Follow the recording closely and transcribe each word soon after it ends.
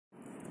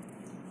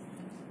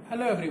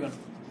Hello everyone,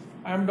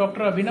 I am Dr.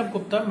 Abhinav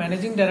Gupta,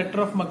 Managing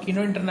Director of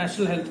Makino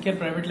International Healthcare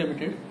Private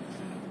Limited.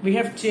 We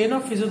have chain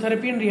of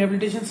physiotherapy and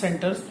rehabilitation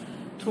centers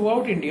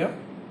throughout India.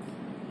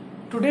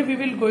 Today we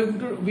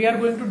are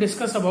going to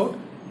discuss about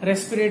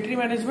respiratory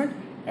management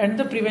and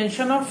the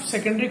prevention of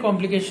secondary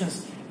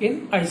complications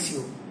in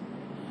ICU.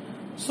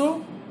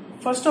 So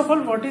first of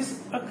all, what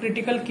is a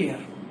critical care?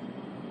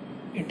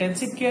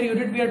 Intensive care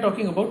unit we are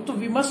talking about, so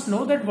we must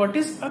know that what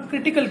is a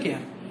critical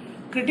care.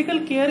 Critical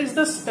care is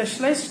the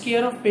specialized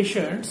care of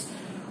patients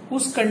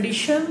whose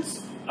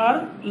conditions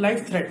are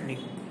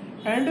life-threatening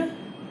and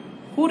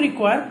who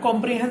require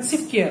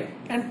comprehensive care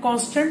and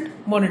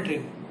constant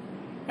monitoring.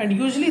 And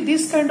usually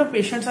these kind of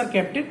patients are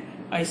kept in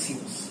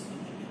ICUs.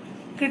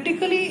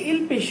 Critically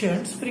ill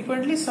patients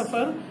frequently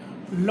suffer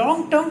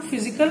long-term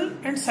physical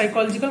and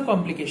psychological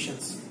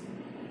complications.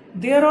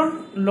 They are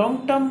on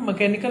long-term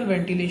mechanical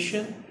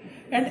ventilation,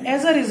 and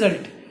as a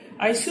result,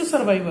 ICU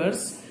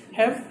survivors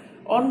have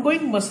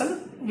ongoing muscle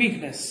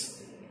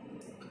weakness.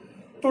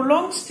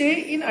 Prolonged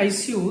stay in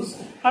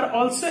ICUs are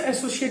also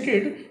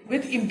associated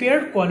with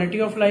impaired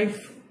quality of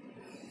life,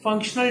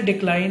 functional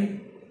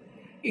decline,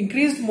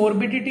 increased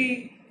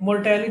morbidity,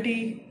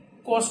 mortality,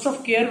 cost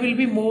of care will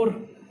be more,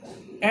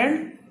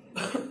 and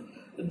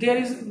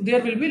there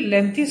will be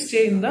lengthy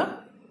stay in the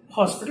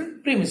hospital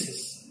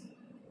premises.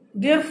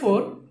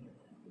 Therefore,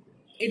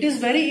 it is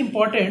very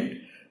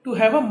important to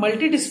have a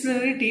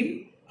multidisciplinary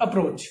team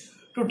approach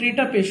to treat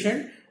a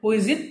patient who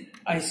is in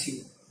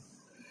ICU.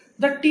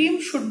 The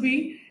team should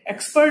be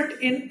expert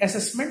in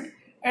assessment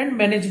and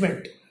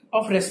management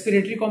of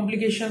respiratory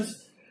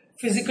complications,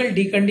 physical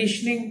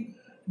deconditioning,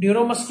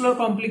 neuromuscular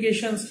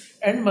complications,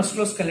 and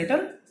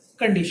musculoskeletal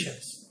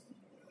conditions.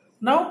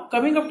 Now,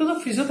 coming up to the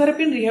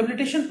physiotherapy and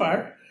rehabilitation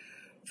part,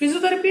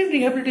 physiotherapy and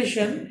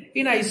rehabilitation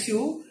in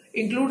ICU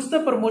includes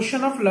the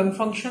promotion of lung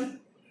function,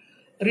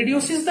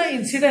 reduces the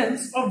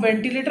incidence of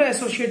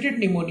ventilator-associated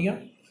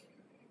pneumonia,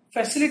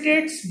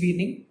 facilitates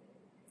weaning,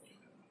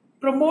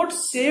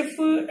 promotes safe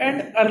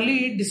and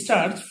early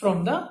discharge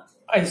from the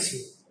ICU.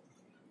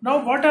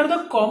 Now, what are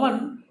the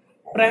common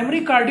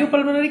primary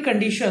cardiopulmonary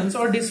conditions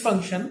or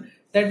dysfunction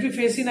that we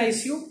face in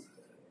ICU?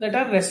 That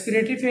are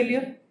respiratory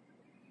failure,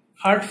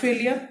 heart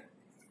failure,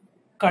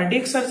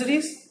 cardiac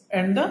surgeries,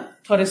 and the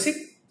thoracic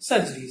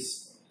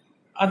surgeries.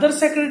 Other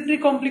secondary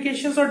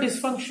complications or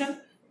dysfunction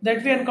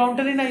that we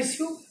encounter in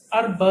ICU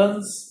are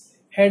burns,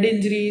 head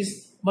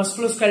injuries,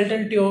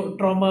 musculoskeletal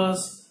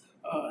traumas,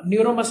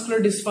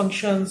 neuromuscular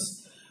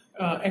dysfunctions,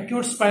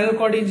 acute spinal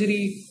cord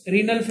injury,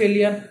 renal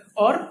failure,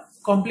 or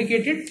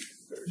complicated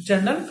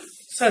general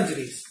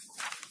surgeries.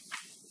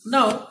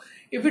 Now,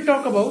 if we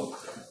talk about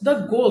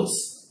the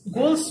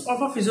goals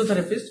of a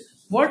physiotherapist,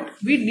 what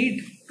we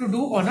need to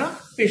do on a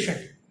patient.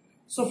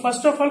 So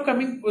first of all,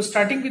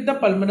 starting with the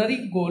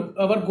pulmonary goal,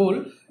 our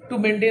goal to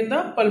maintain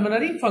the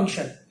pulmonary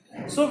function.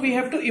 So we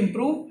have to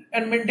improve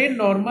and maintain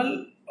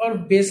normal or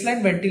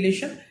baseline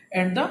ventilation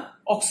and the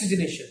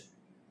oxygenation.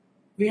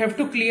 We have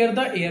to clear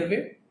the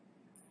airway,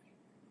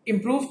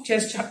 improve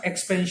chest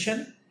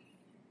expansion,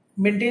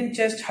 maintain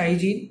chest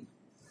hygiene,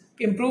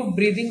 improve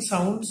breathing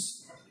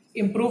sounds,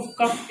 improve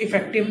cough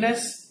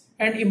effectiveness,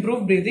 and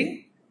improve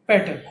breathing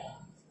pattern.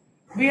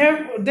 We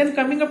have then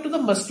coming up to the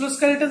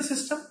musculoskeletal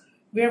system,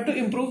 we have to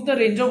improve the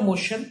range of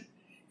motion,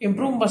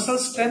 improve muscle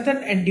strength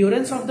and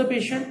endurance of the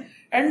patient,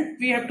 and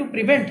we have to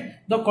prevent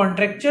the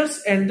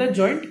contractures and the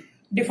joint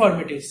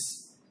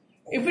deformities.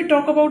 If we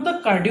talk about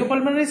the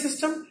cardiopulmonary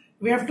system,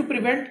 we have to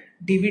prevent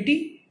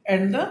DVT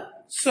and the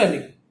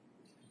swelling.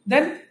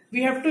 Then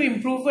we have to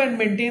improve and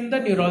maintain the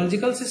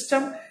neurological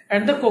system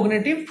and the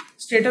cognitive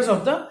status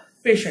of the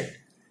patient,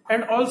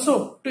 and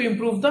also to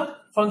improve the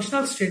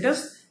functional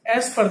status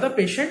as per the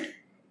patient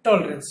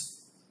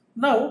tolerance.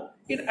 Now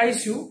in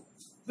ICU,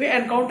 we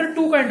encounter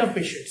two kinds of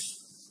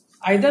patients.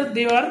 Either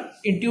they are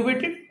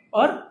intubated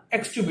or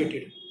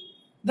extubated.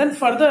 Then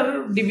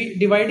further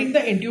dividing the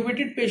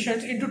intubated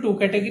patients into two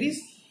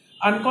categories,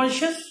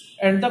 unconscious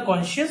and the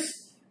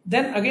conscious.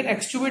 Then again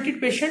extubated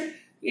patient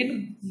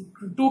in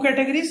two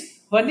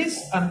categories, one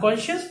is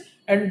unconscious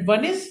and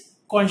one is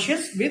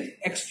conscious with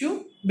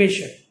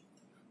extubation.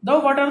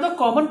 Now what are the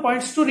common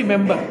points to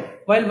remember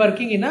while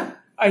working in a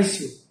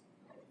ICU?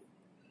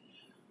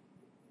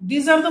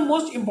 These are the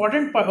most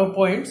important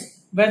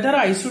points, whether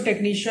a ICU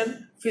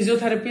technician,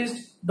 physiotherapist,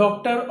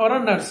 doctor or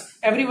a nurse,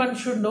 everyone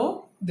should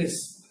know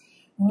this.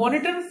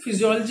 Monitor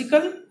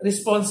physiological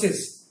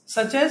responses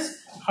such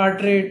as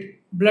heart rate,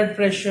 blood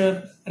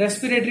pressure,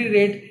 respiratory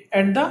rate,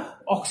 and the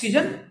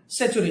oxygen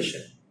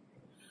saturation.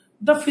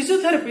 The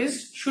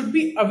physiotherapist should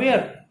be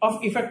aware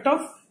of effect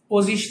of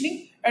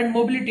positioning and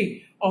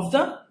mobility of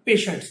the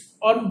patients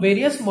on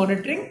various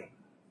monitoring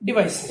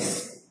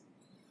devices.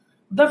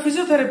 The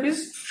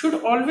physiotherapist should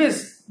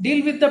always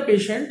deal with the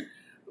patient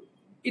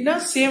in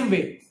a same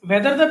way,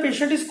 whether the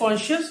patient is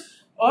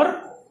conscious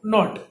or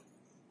not.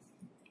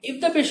 If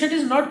the patient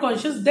is not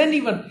conscious, then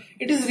even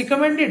it is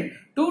recommended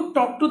to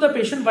talk to the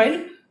patient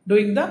while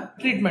doing the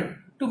treatment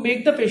to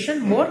make the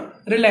patient more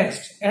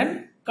relaxed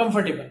and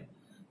comfortable.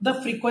 The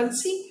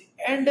frequency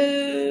and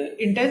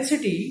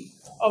intensity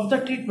of the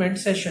treatment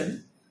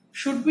session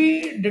should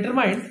be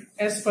determined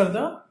as per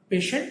the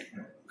patient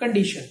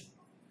condition,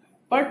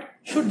 but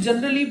should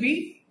generally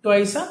be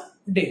twice a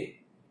day.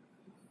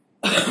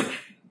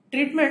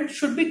 Treatment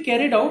should be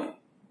carried out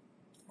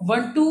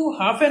 1 to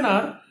half an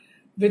hour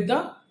with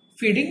the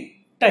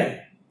feeding time.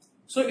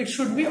 So it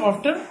should be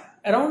after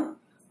around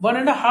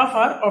 1.5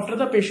 hours after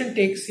the patient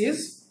takes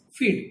his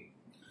feed.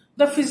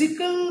 The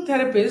physical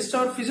therapist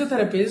or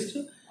physiotherapist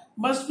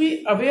must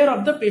be aware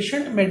of the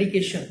patient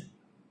medication.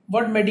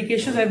 What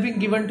medications have been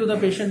given to the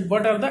patient,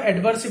 what are the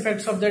adverse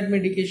effects of that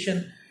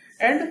medication,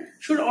 and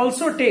should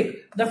also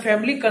take the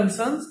family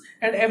concerns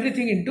and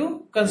everything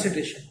into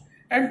consideration.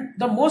 And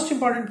the most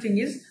important thing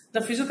is the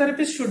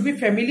physiotherapist should be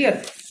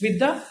familiar with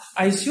the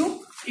ICU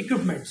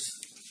equipments.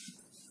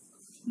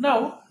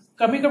 Now,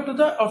 coming up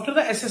to after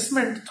the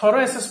assessment,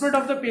 thorough assessment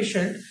of the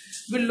patient,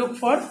 will look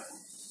for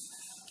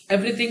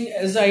everything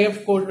as I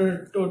have told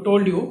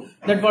you,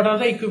 that what are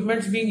the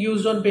equipments being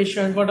used on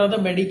patient, what are the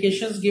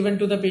medications given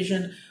to the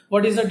patient,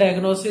 what is the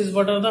diagnosis,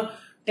 what are the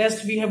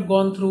tests we have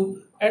gone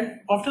through, and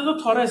after the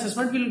thorough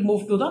assessment, we will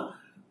move to the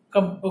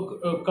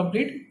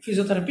complete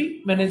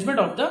physiotherapy management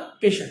of the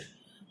patient.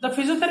 The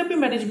physiotherapy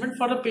management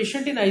for the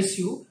patient in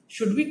ICU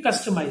should be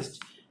customized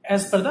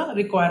as per the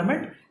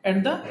requirement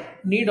and the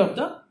need of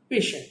the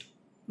patient.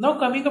 Now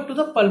coming up to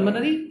the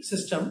pulmonary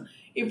system,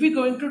 if we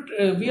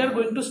are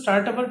going to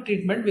start our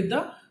treatment with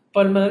the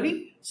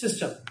pulmonary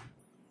system.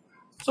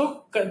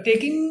 So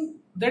taking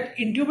that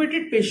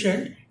intubated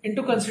patient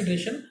into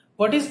consideration,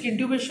 what is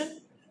intubation?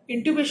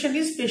 Intubation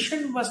is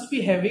patient must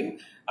be having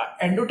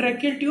an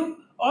endotracheal tube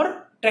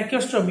or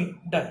tracheostomy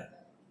done.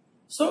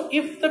 So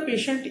if the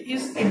patient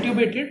is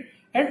intubated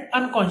and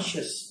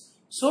unconscious,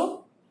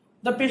 so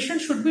the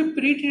patient should be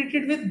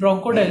pre-treated with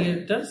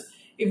bronchodilators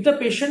if the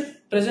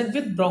patient present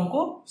with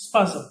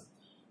bronchospasm,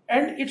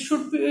 and it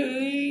should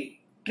be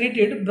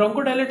treated,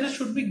 bronchodilators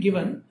should be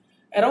given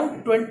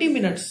around 20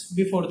 minutes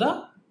before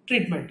the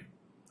treatment.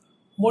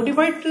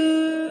 Modified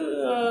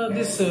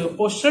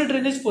postural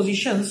drainage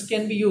positions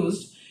can be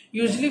used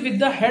usually with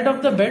the head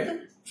of the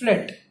bed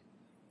flat.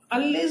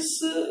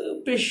 Unless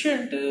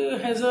patient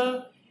has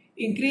a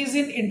increase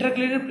in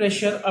intracranial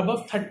pressure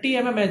above 30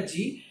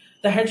 mmHg,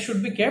 the head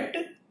should be kept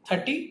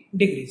 30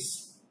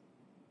 degrees.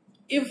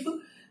 If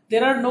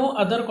there are no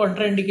other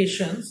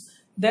contraindications,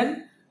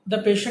 then the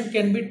patient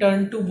can be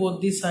turned to both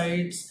the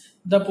sides,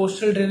 the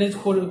postural drainage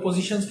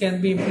positions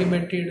can be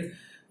implemented,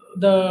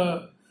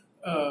 the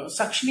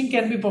suctioning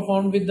can be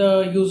performed with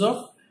the use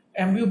of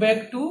ambu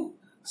bag to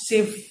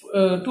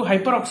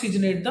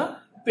hyperoxygenate the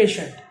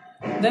patient.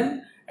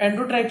 Then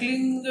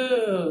endotracheal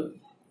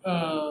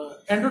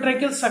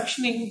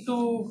suctioning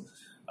to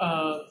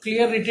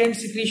clear retained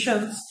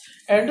secretions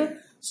and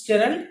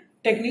sterile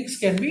techniques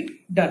can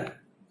be done.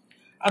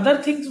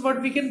 Other things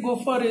what we can go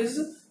for is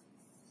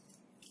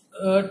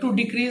to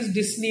decrease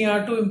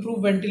dyspnea, to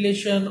improve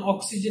ventilation,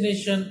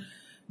 oxygenation.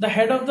 The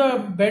head of the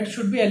bed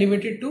should be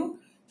elevated to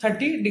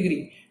 30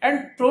 degree,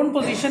 and prone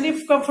position,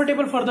 if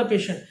comfortable for the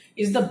patient,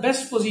 is the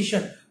best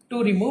position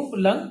to remove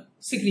lung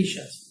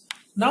secretions.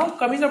 Now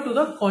coming up to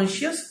the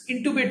conscious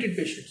intubated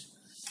patients.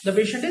 The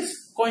patient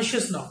is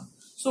conscious now.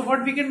 So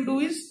what we can do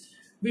is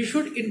we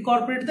should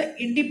incorporate the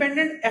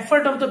independent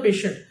effort of the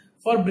patient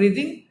for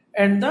breathing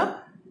and the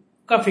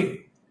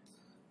coughing.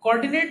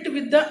 Coordinate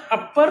with the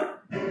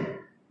upper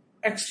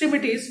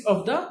extremities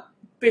of the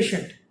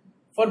patient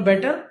for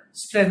better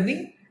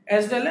strengthening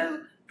as well as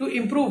to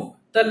improve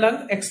the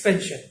lung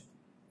expansion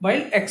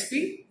while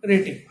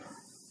expirating.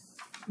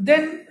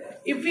 Then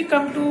if we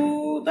come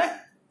to the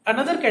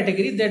another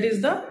category, that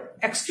is the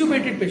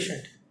extubated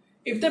patient.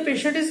 If the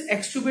patient is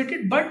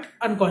extubated but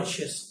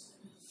unconscious,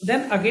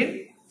 then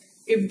again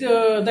if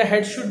the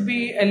head should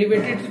be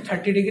elevated to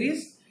 30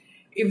 degrees.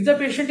 If the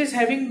patient is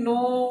having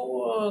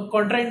no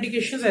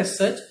contraindications as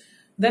such,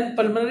 then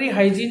pulmonary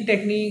hygiene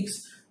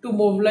techniques to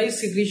mobilize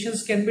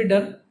secretions can be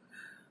done.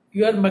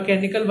 Your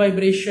mechanical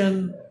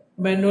vibration,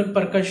 manual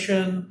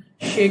percussion,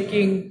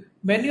 shaking,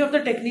 many of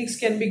the techniques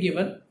can be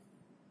given.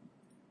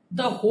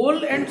 The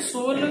whole and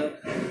sole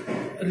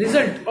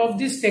result of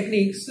these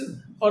techniques,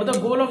 or the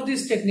goal of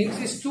these techniques,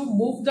 is to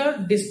move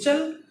the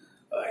distal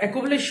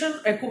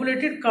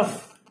accumulated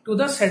cough to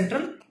the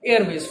central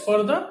airways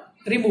for the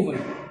removal.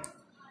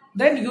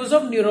 Then use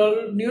of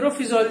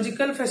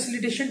neurophysiological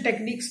facilitation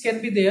techniques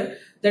can be there,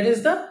 that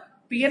is the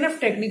PNF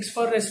techniques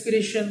for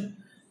respiration.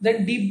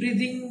 Then deep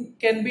breathing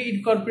can be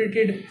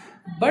incorporated,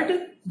 but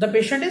the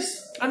patient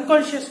is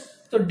unconscious,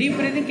 so deep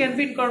breathing can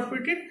be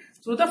incorporated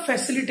through the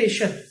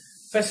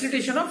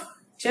facilitation of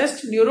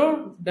chest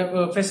neuro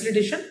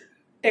facilitation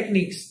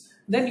techniques.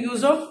 Then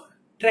use of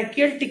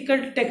tracheal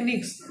tickle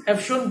techniques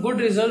have shown good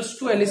results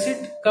to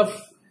elicit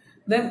cough,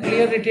 then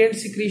clear retained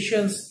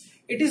secretions.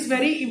 It is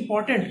very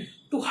important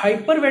to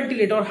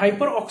hyperventilate or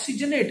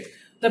hyperoxygenate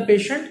the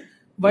patient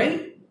while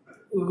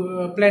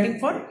planning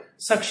for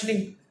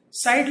suctioning.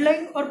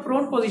 Side-lying or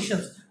prone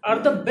positions are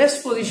the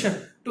best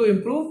position to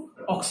improve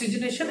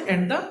oxygenation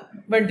and the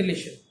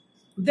ventilation.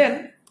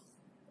 Then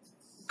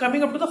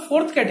coming up to the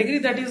fourth category,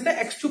 that is the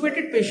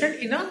extubated patient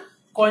in a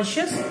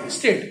conscious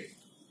state.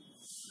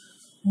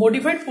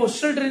 Modified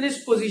postural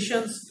drainage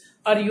positions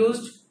are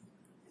used.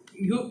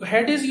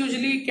 Head is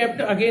usually kept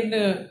again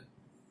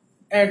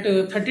at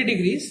 30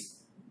 degrees.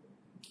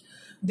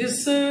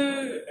 This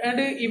and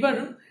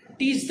even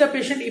teach the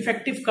patient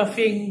effective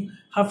cuffing,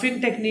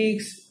 huffing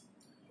techniques,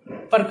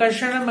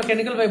 percussion and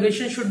mechanical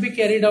vibration should be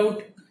carried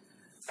out.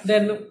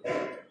 Then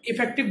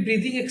effective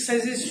breathing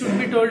exercises should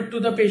be told to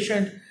the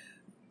patient.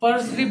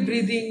 Pursed lip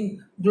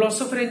breathing,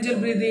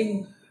 glossopharyngeal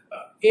breathing,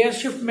 air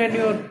shift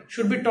maneuver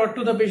should be taught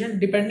to the patient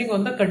depending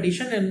on the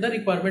condition and the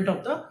requirement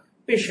of the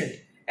patient.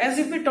 As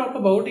if we talk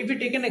about, if we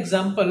take an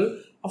example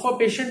of a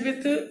patient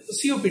with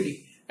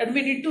COPD and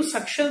we need to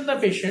suction the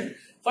patient,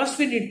 first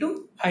we need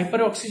to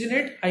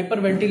hyperoxygenate,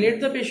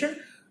 hyperventilate the patient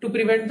to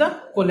prevent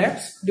the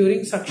collapse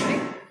during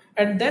suctioning,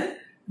 and then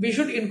we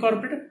should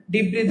incorporate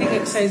deep breathing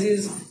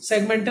exercises,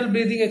 segmental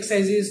breathing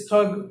exercises,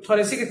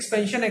 thoracic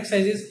expansion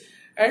exercises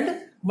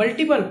and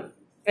multiple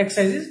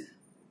exercises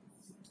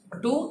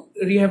to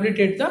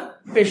rehabilitate the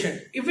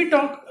patient. If we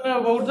talk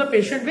about the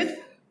patient with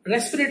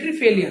respiratory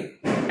failure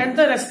and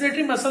the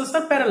respiratory muscles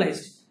are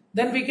paralyzed,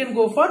 then we can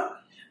go for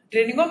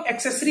training of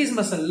accessories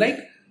muscle like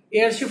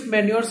air shift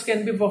maneuvers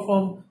can be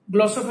performed,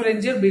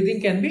 glossopharyngeal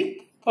breathing can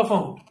be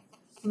performed.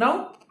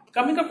 Now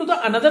coming up to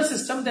the another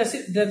system,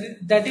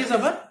 that is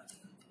our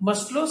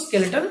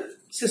musculoskeletal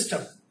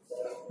system.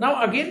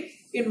 Now again,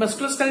 in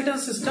musculoskeletal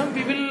system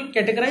we will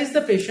categorize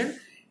the patient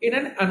in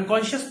an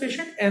unconscious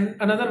patient and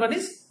another one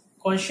is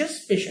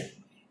conscious patient.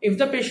 If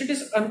the patient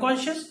is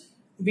unconscious,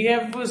 we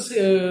have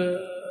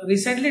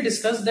recently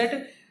discussed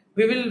that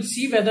we will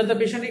see whether the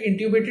patient is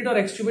intubated or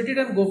extubated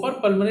and go for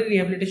pulmonary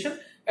rehabilitation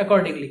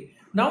accordingly.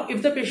 Now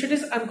if the patient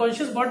is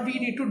unconscious, what we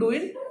need to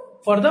do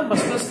for the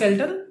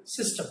musculoskeletal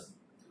system?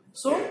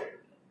 So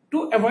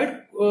to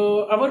avoid,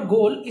 our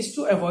goal is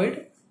to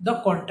avoid the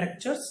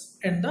contractures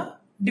and the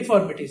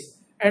deformities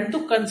and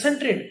to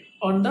concentrate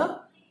on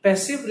the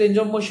passive range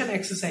of motion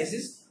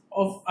exercises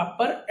of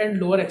upper and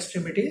lower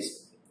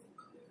extremities.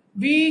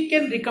 We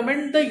can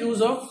recommend the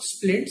use of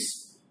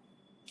splints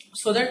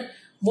so that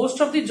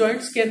most of the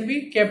joints can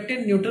be kept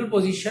in neutral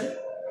position.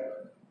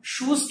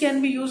 Shoes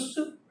can be used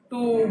to,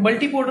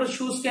 multi-porter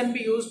shoes can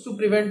be used to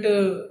prevent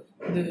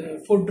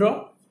the foot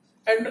drop,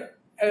 and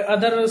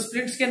other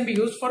splints can be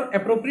used for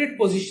appropriate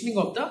positioning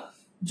of the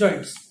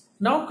joints.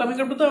 Now coming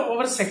up to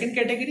our second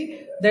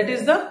category, that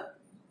is the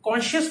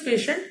conscious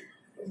patient.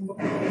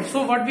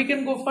 So what we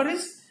can go for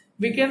is,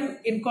 we can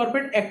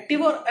incorporate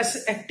active or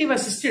active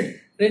assisted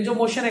range of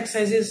motion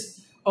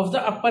exercises of the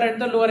upper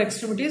and the lower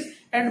extremities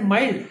and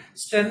mild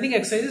strengthening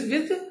exercises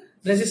with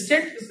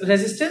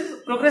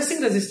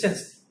progressing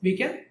resistance we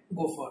can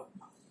go for.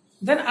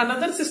 Then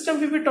another system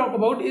we will talk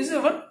about is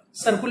our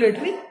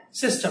circulatory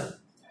system.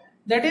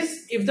 That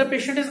is, if the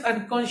patient is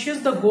unconscious,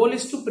 the goal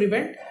is to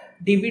prevent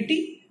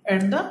DVT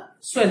and the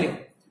swelling,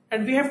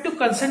 and we have to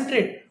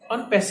concentrate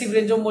on passive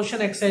range of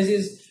motion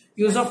exercises,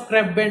 use of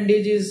crepe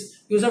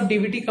bandages, use of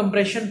DVT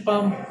compression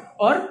pump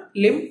or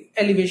limb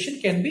elevation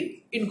can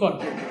be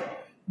incorporated.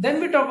 Then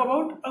we talk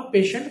about a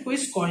patient who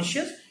is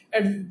conscious,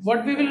 and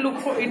what we will look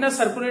for in a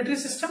circulatory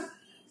system.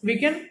 We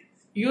can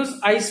use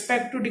ice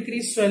pack to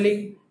decrease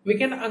swelling. We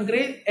can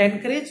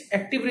encourage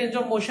active range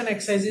of motion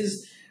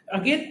exercises.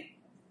 Again,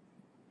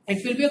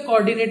 it will be a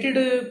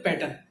coordinated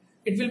pattern.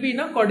 It will be in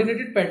a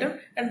coordinated pattern,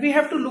 and we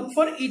have to look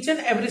for each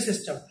and every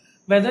system,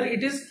 whether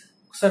it is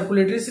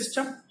circulatory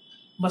system,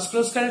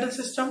 musculoskeletal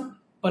system,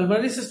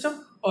 pulmonary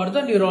system or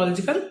the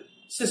neurological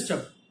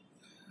system.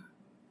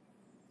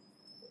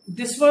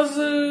 This was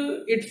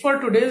it for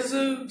today's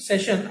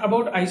session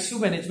about ICU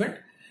management.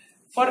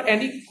 For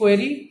any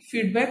query,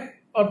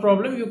 feedback or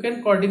problem, you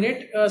can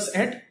coordinate us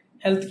at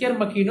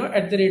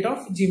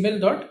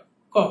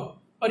healthcaremachino@gmail.com,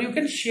 or you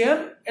can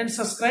share and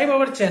subscribe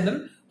our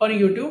channel on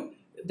YouTube,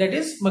 that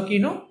is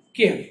Machino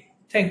Care.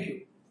 Thank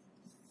you.